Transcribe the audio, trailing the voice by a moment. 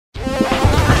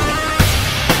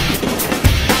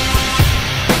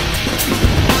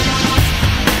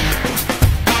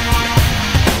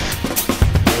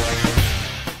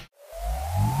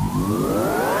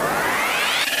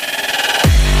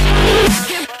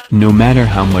No matter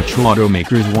how much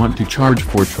automakers want to charge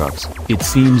for trucks, it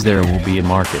seems there will be a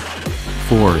market.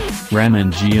 Ford, Ram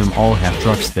and GM all have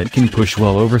trucks that can push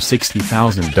well over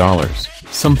 $60,000,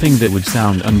 something that would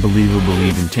sound unbelievable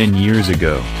even 10 years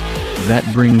ago. That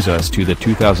brings us to the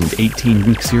 2018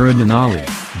 GMCSierra Denali,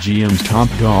 GM's top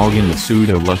dog in the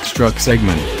pseudo-lux truck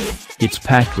segment. It's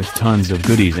packed with tons of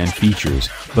goodies and features,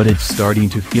 but it's starting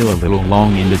to feel a little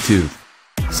long in the tooth.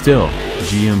 Still,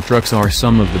 GM trucks are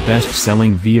some of the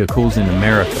best-selling vehicles in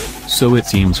America, so it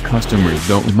seems customers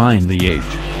don't mind the age.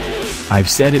 I've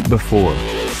said it before,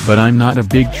 but I'm not a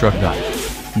big truck guy.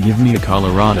 Give me a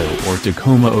Colorado or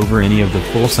Tacoma over any of the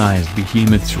full-size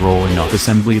behemoths rolling off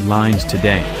assembly lines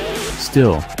today.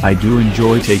 Still, I do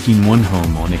enjoy taking one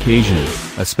home on occasion,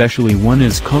 especially one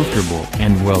as comfortable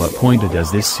and well-appointed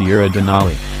as this Sierra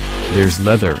Denali. There's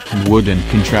leather and wood and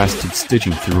contrasted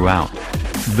stitching throughout.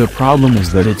 The problem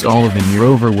is that it's all veneer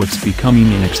over what's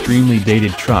becoming an extremely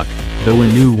dated truck, though a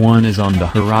new one is on the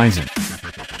horizon.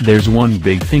 There's one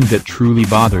big thing that truly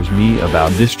bothers me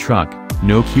about this truck: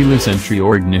 no keyless entry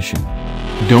or ignition.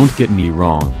 Don't get me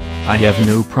wrong, I have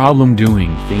no problem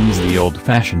doing things the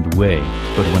old-fashioned way,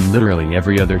 but when literally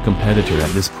every other competitor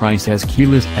at this price has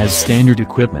keyless as standard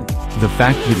equipment, the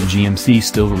fact that GMC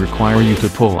still require you to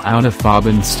pull out a fob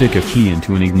and stick a key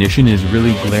into an ignition is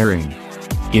really glaring.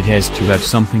 It has to have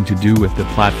something to do with the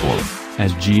platform,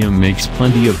 as GM makes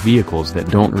plenty of vehicles that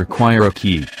don't require a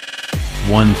key.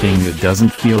 One thing that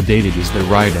doesn't feel dated is the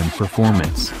ride and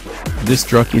performance. This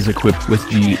truck is equipped with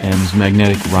GM's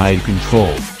magnetic ride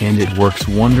control, and it works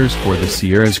wonders for the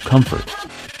Sierra's comfort.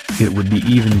 It would be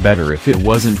even better if it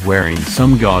wasn't wearing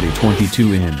some gaudy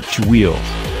 22-inch wheels,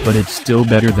 but it's still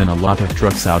better than a lot of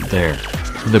trucks out there.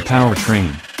 The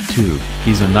powertrain, too,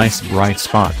 is a nice bright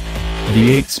spot.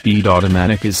 The 8-speed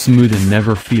automatic is smooth and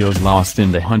never feels lost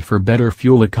in the hunt for better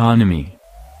fuel economy.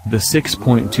 The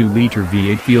 6.2-liter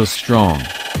V8 feels strong,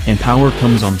 and power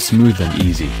comes on smooth and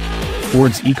easy.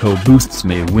 Ford's EcoBoosts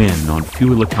may win on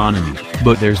fuel economy,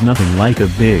 but there's nothing like a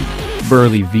big,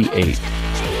 burly V8.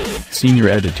 Senior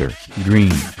editor,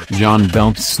 Green, John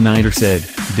Belts Snyder said,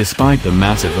 "Despite the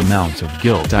massive amounts of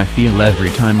guilt I feel every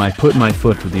time I put my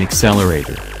foot to the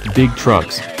accelerator, big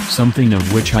trucks, something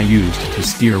of which I used to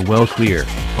steer well clear,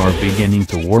 are beginning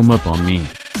to warm up on me.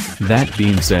 That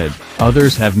being said,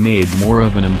 others have made more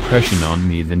of an impression on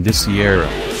me than this Sierra.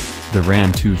 The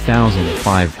Ram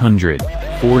 2500,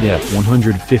 Ford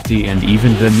F-150 and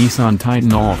even the Nissan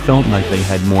Titan all felt like they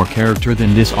had more character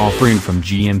than this offering from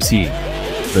GMC.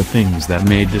 The things that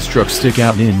made this truck stick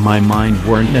out in my mind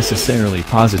weren't necessarily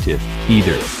positive,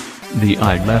 either. The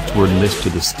eye leftward lift to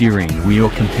the steering wheel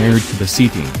compared to the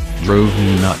seating drove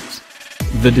me nuts.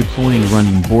 The deploying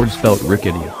running boards felt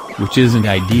rickety, which isn't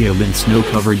ideal in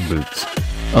snow-covered boots.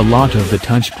 A lot of the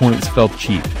touch points felt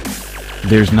cheap.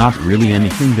 There's not really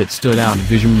anything that stood out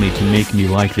visually to make me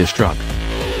like this truck.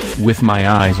 With my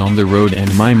eyes on the road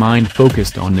and my mind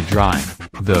focused on the drive,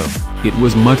 though, it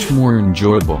was much more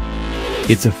enjoyable.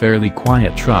 It's a fairly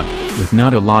quiet truck, with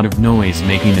not a lot of noise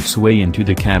making its way into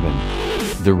the cabin.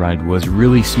 The ride was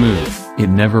really smooth, it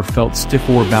never felt stiff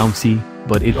or bouncy,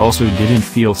 but it also didn't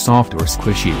feel soft or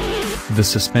squishy. The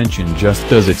suspension just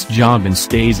does its job and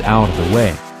stays out of the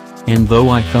way. And though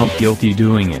I felt guilty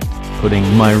doing it, putting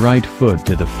my right foot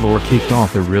to the floor kicked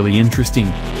off a really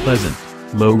interesting, pleasant,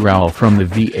 low growl from the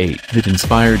V8 that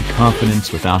inspired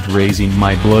confidence without raising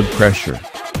my blood pressure.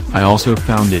 I also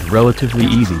found it relatively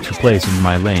easy to place in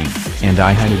my lane, and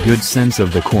I had a good sense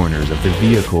of the corners of the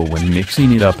vehicle when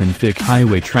mixing it up in thick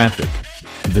highway traffic.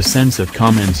 The sense of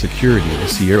calm and security the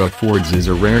Sierra affords is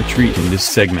a rare treat in this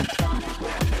segment.